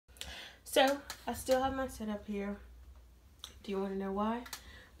So I still have my setup here. Do you want to know why?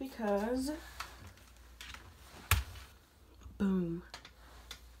 Because boom.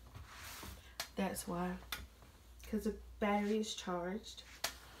 That's why. Because the battery is charged.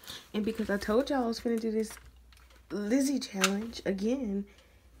 And because I told y'all I was going to do this Lizzie challenge again.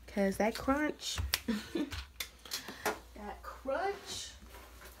 Because that crunch. That crunch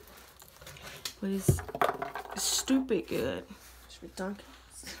was stupid good. It's ridiculous.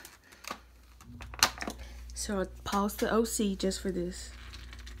 So I paused the OC just for this.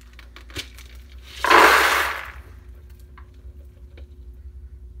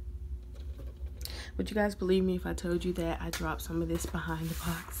 Would you guys believe me if I told you that I dropped some of this behind the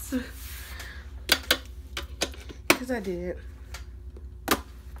box? Because I did.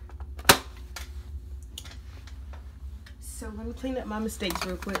 So let me clean up my mistakes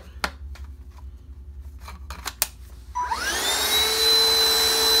real quick.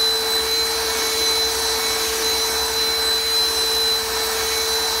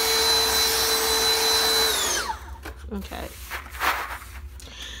 Okay.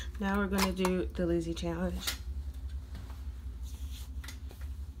 Now we're going to do the Lizzie challenge.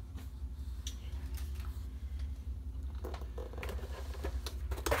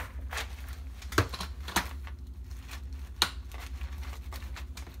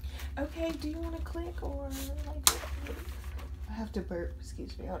 Okay, do you want to click or like I have to burp,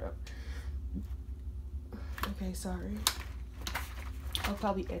 excuse me, hold up. Okay, sorry. I'll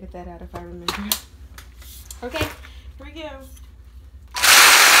probably edit that out if I remember. Okay, here we go.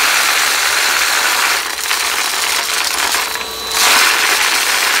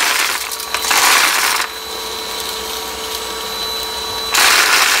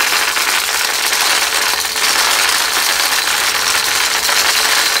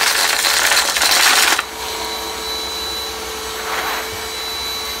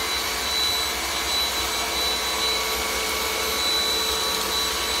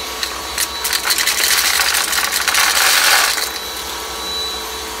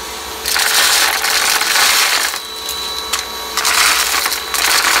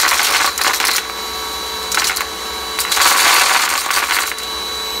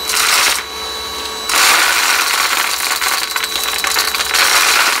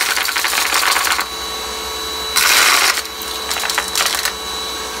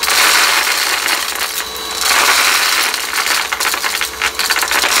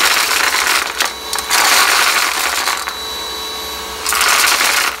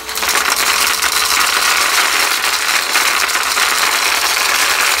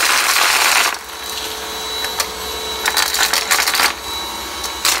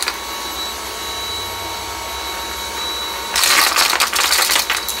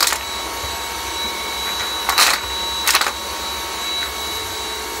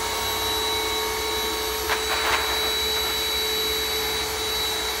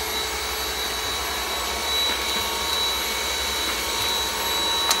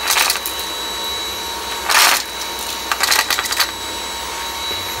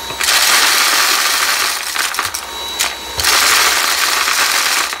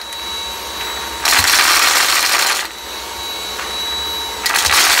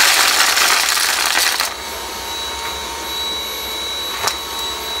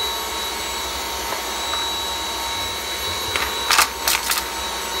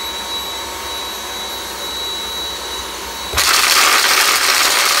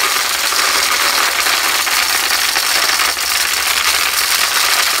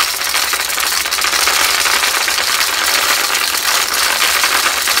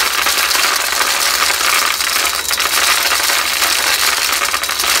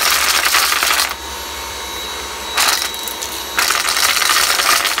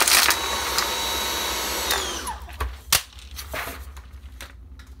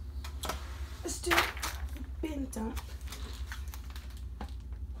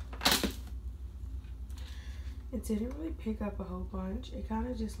 It didn't really pick up a whole bunch. It kind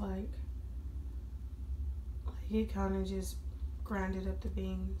of just like it kind of just grinded up the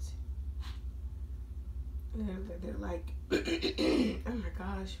beans. They're like, oh my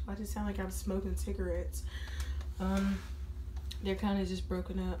gosh, why does it sound like I'm smoking cigarettes? They're kind of just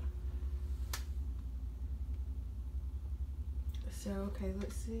broken up. So, okay,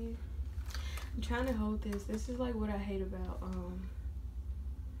 let's see. I'm trying to hold this. This is like what I hate about,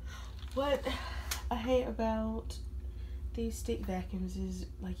 what I hate about these stick vacuums is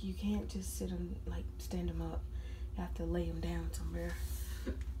like you can't just sit them, like stand them up. You have to lay them down somewhere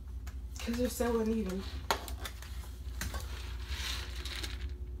because they're so uneven.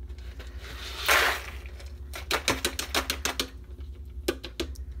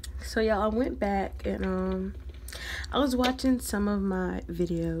 So y'all, I went back and I was watching some of my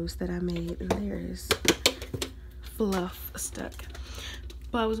videos that I made, and there is fluff stuck.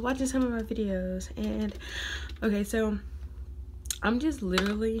 But I was watching some of my videos, and okay, so I'm just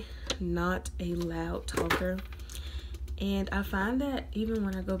literally not a loud talker, and I find that even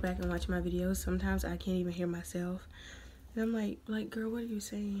when I go back and watch my videos, sometimes I can't even hear myself, and I'm like girl, what are you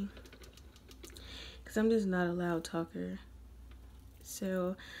saying? Because I'm just not a loud talker.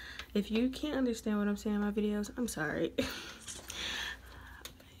 So if you can't understand what I'm saying in my videos, I'm sorry.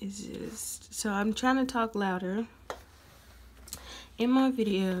 It's just, so I'm trying to talk louder in my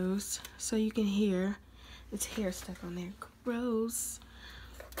videos so you can hear. It's hair stuck on there, gross.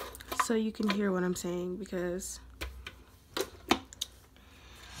 So you can hear what I'm saying, because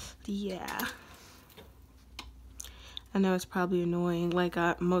yeah, I know it's probably annoying. Like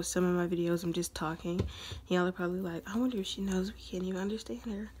some of my videos I'm just talking. Y'all are probably like, I wonder if she knows we can't even understand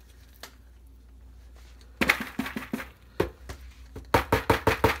her.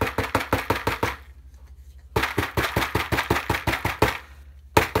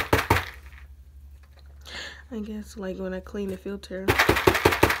 I guess like when I clean the filter,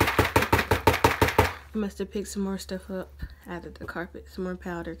 I must have picked some more stuff up out of the carpet, some more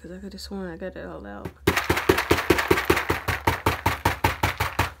powder, because I could have sworn I got it all out.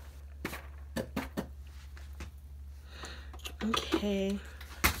 Okay.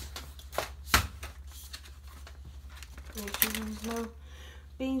 Make sure there's no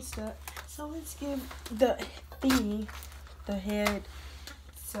bean stuck. So let's give the thingy, the head,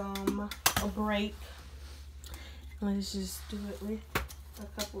 a break. Let's just do it with a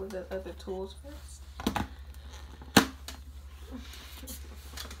couple of the other tools first.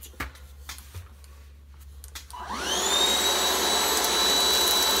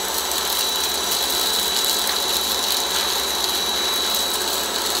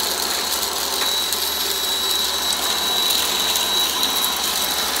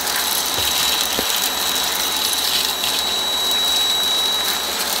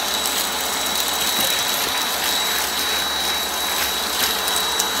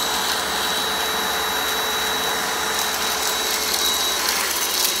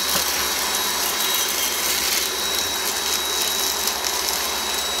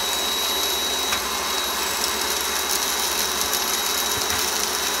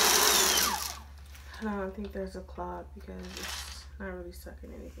 I don't think there's a clog because it's not really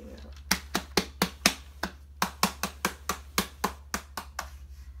sucking anything out.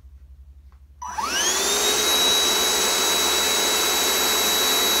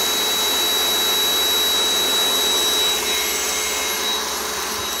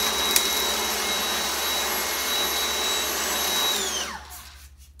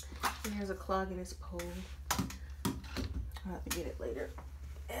 There's a clog in this pole. I'll have to get it later.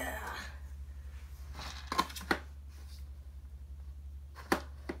 Yeah.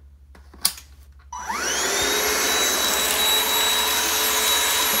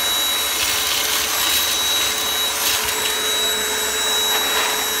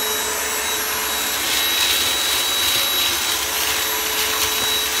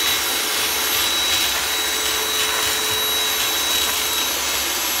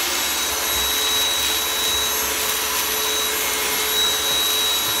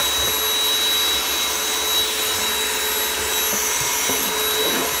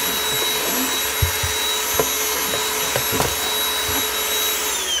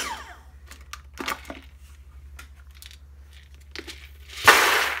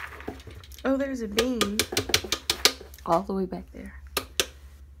 Oh, there's a bean all the way back there.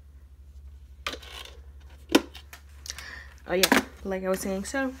 Oh yeah, like I was saying,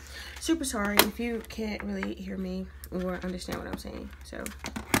 so super sorry if you can't really hear me or understand what I'm saying. So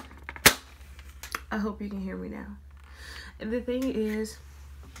I hope you can hear me now. And the thing is,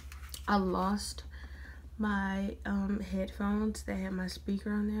 I lost my headphones that had my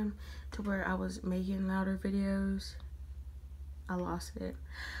speaker on them to where I was making louder videos. I lost it.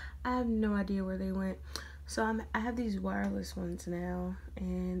 I have no idea where they went. So I have these wireless ones now,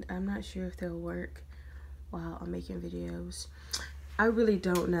 and I'm not sure if they'll work while I'm making videos. I really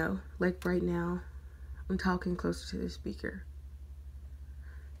don't know. Like right now, I'm talking closer to the speaker.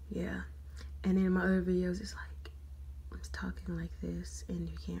 Yeah. And in my other videos, it's like I'm talking like this, and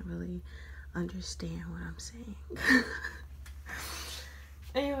you can't really understand what I'm saying.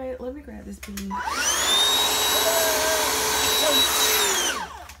 Anyway, let me grab this bean.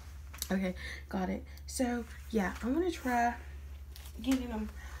 Okay, got it. So yeah, I'm gonna try getting them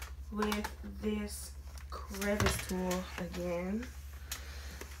with this crevice tool again.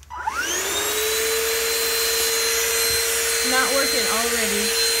 Not working already.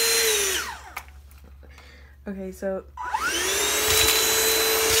 Okay, so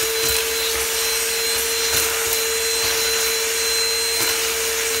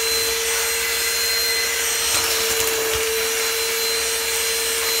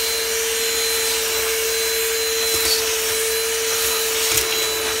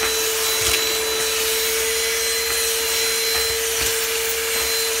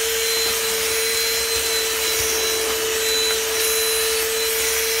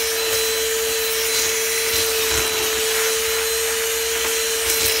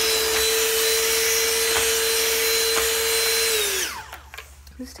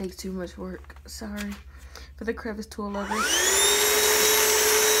this takes too much work. Sorry for the crevice tool lovers.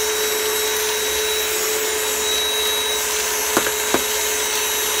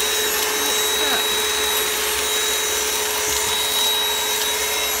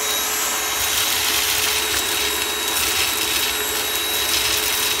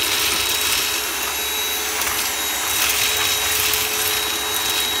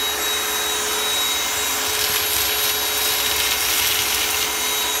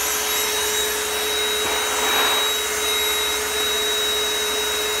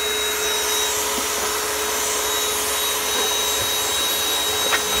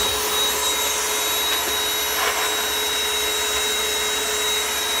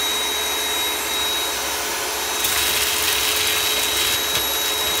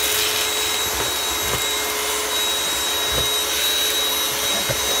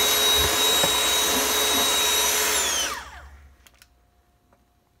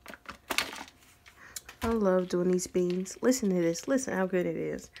 I love doing these beans. Listen to this. Listen how good it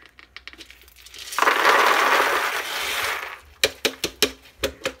is.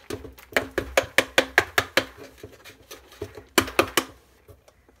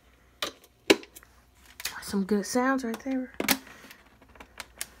 Some good sounds right there.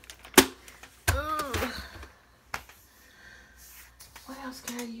 Ugh. What else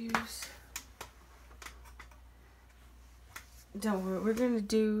can I use? Don't worry, we're gonna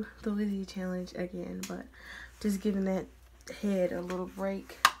do the Lizzie challenge again, but just giving that head a little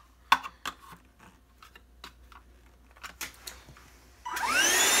break.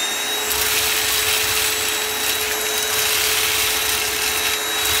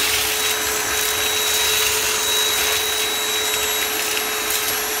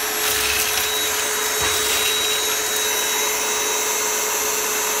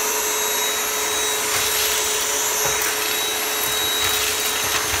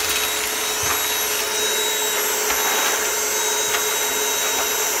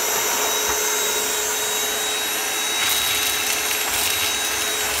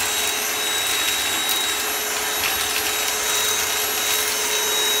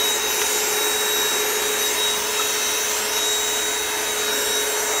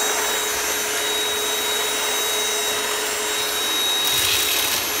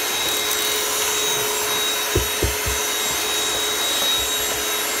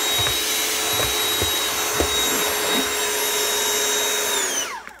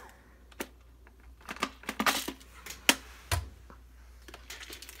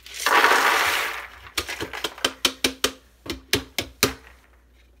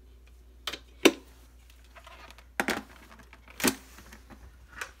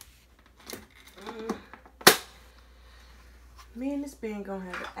 Me and this band gonna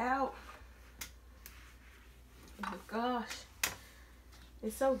have it out. Oh my gosh.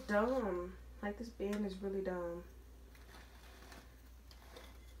 It's so dumb. Like, this band is really dumb.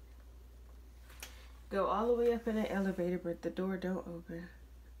 Go all the way up in the elevator, but the door don't open.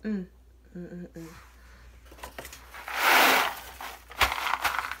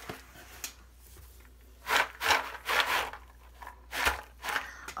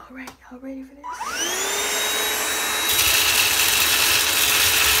 Alright, y'all ready for this?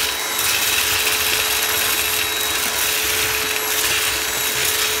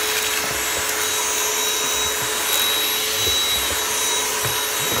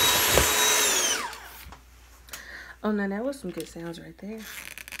 Oh, no, that was some good sounds right there.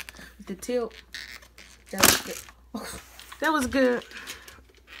 With the tilt, that was good. Oh, that was good.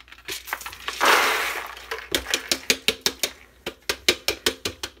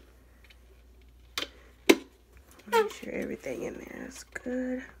 Make sure everything in there is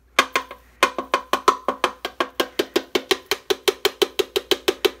good.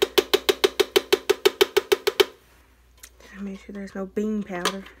 Make sure there's no bean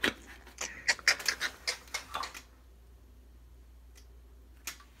powder.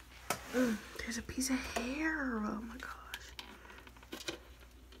 There's a piece of hair. Oh my gosh.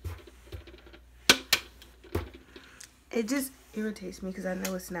 It just irritates me because I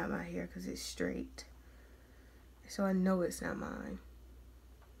know it's not my hair because it's straight. so I know it's not mine.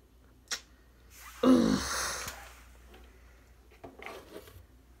 Ugh.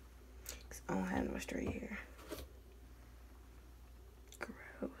 'Cause I don't have no straight hair.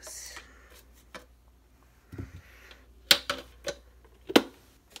 Gross.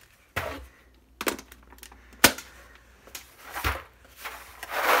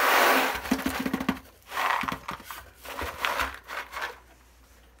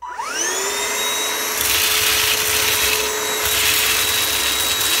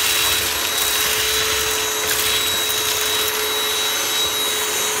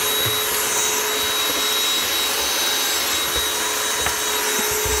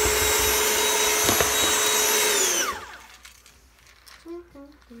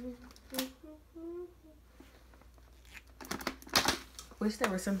 Wish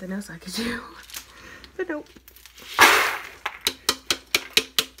there was something else I could do, but nope.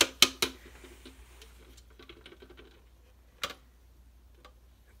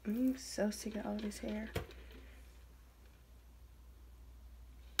 I'm so sick of all this hair.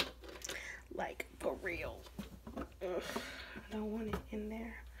 Like, for real. Ugh, I don't want it in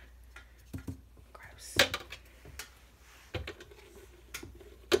there. Gross.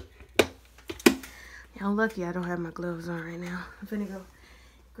 Yeah, I'm lucky I don't have my gloves on right now. I'm finna go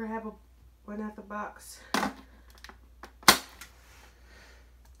grab one out the box. Cause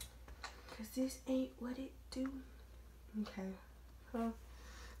this ain't what it do. Okay. Well,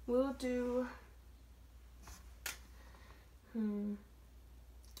 we'll do...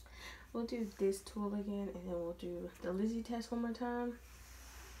 We'll do this tool again, and then we'll do the Lizzie test one more time.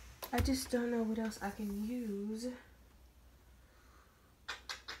 I just don't know what else I can use.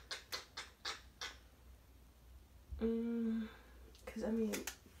 Because, I mean,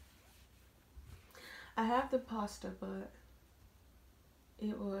 I have the pasta, but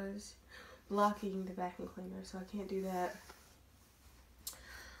it was blocking the vacuum cleaner, so I can't do that.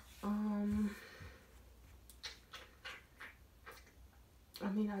 I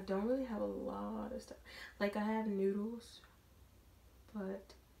mean, I don't really have a lot of stuff. Like, I have noodles,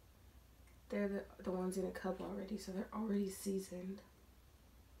 but they're the ones in a cup already, so they're already seasoned.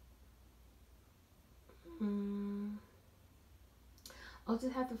 I'll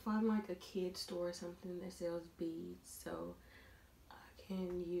just have to find like a kid store or something that sells beads so I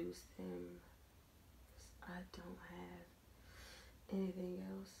can use them. I don't have anything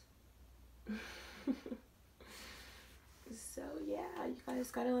else. So yeah, you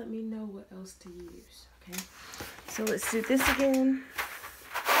guys gotta let me know what else to use, okay? So let's do this again.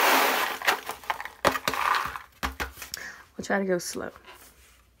 We'll try to go slow.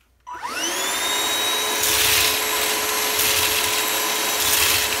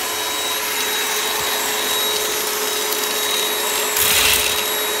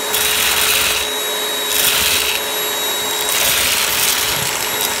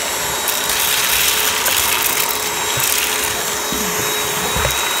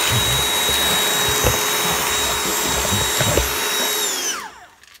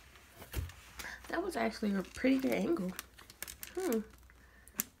 Actually a pretty good angle. Let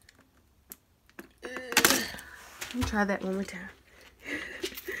me try that one more time.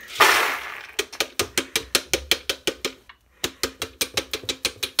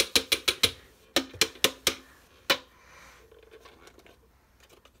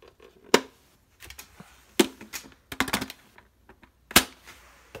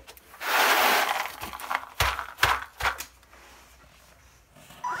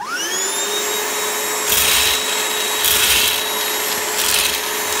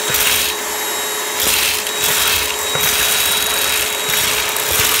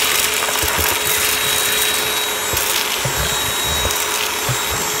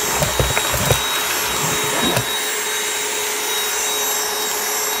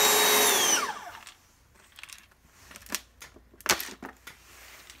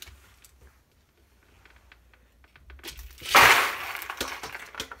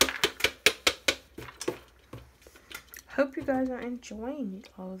 Hope you guys are enjoying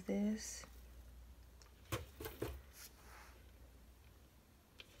all of this.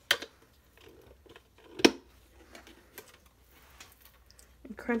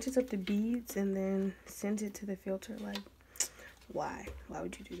 It crunches up the beads and then sends it to the filter. Like, why? Why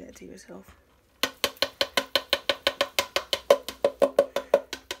would you do that to yourself?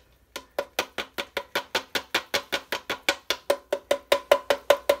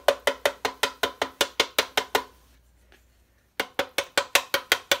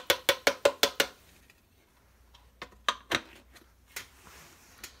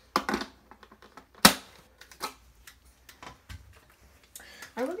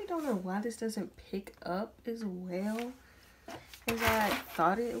 I really don't know why this doesn't pick up as well as I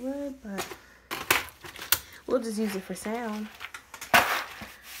thought it would, but we'll just use it for sound.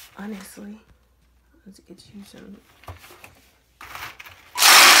 Honestly, let's get you some.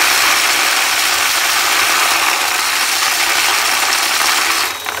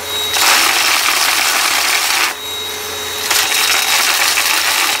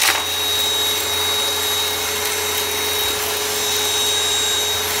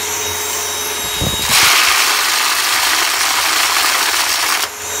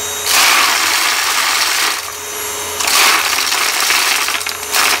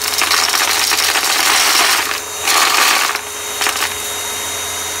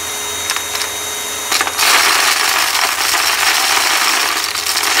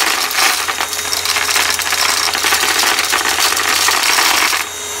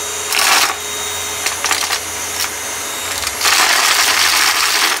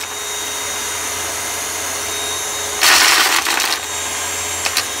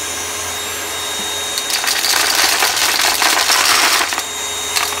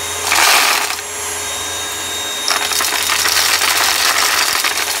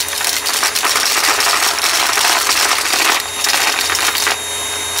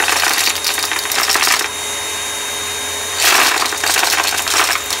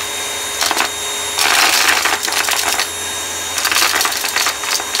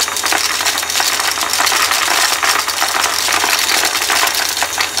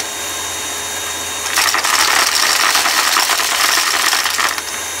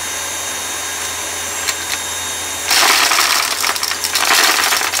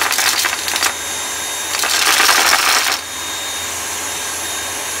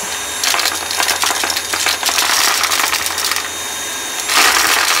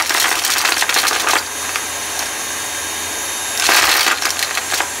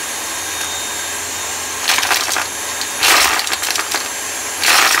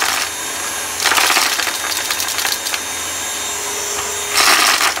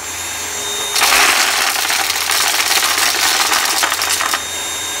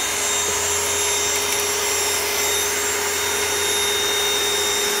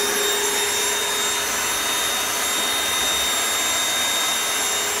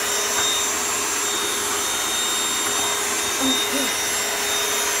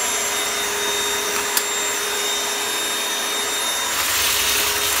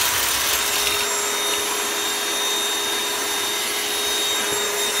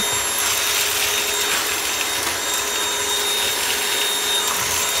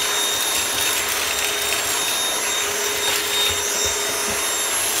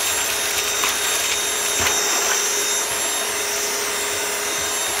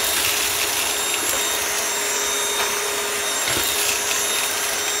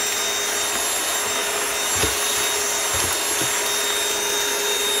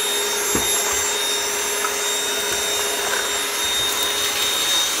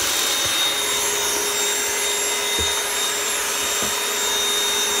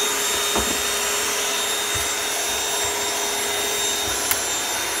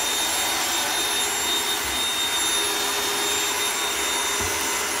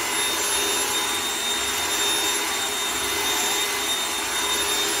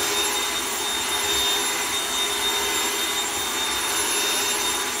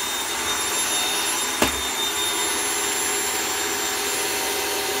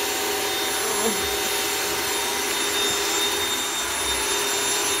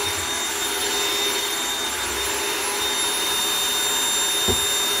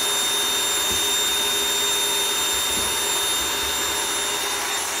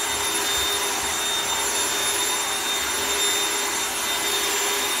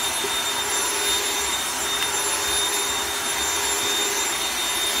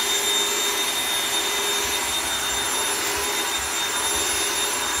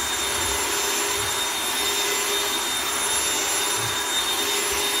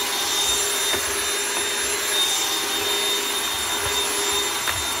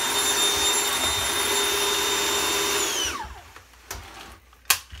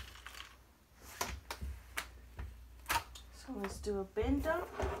 Let's do a bend up,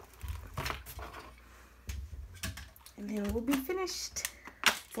 and then we'll be finished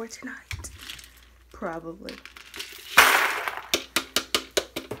for tonight, probably.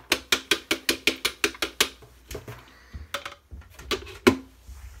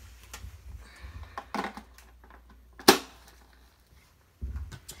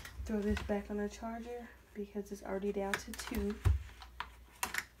 Throw this back on the charger because it's already down to 2.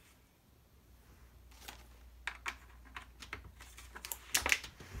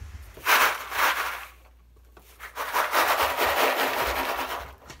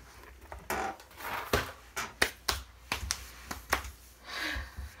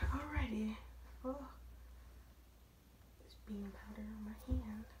 your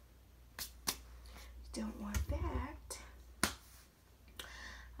hand. Don't want that.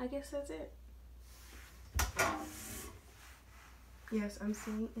 I guess that's it. Yes, I'm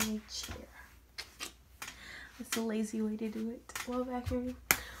sitting in a chair. It's a lazy way to do it while vacuuming.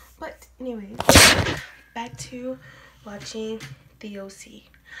 But anyways, back to watching the OC.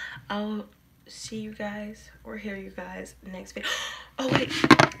 I'll see you guys or hear you guys next video. Oh wait,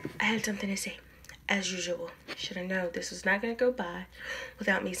 I had something to say. As usual, should have known this was not gonna go by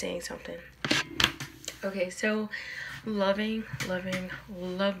without me saying something. Okay, so loving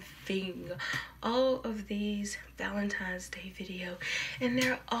all of these Valentine's Day video, and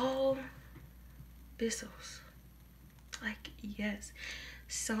they're all Bissels. Like, yes,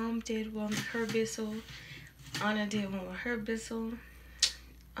 some did one with her Bissell, Anna did one with her Bissell,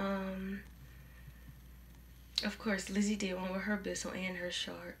 of course Lizzie did one with her Bissell and her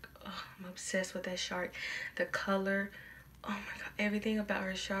shark. Oh, I'm obsessed with that shark. The color, oh my god, everything about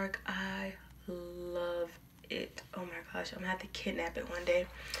her shark, I love it. Oh my gosh, I'm gonna have to kidnap it one day.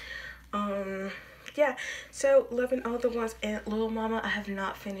 Yeah, so loving all the ones. And Lil Mama, I have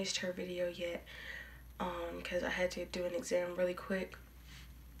not finished her video yet, because I had to do an exam really quick.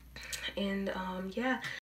 And yeah,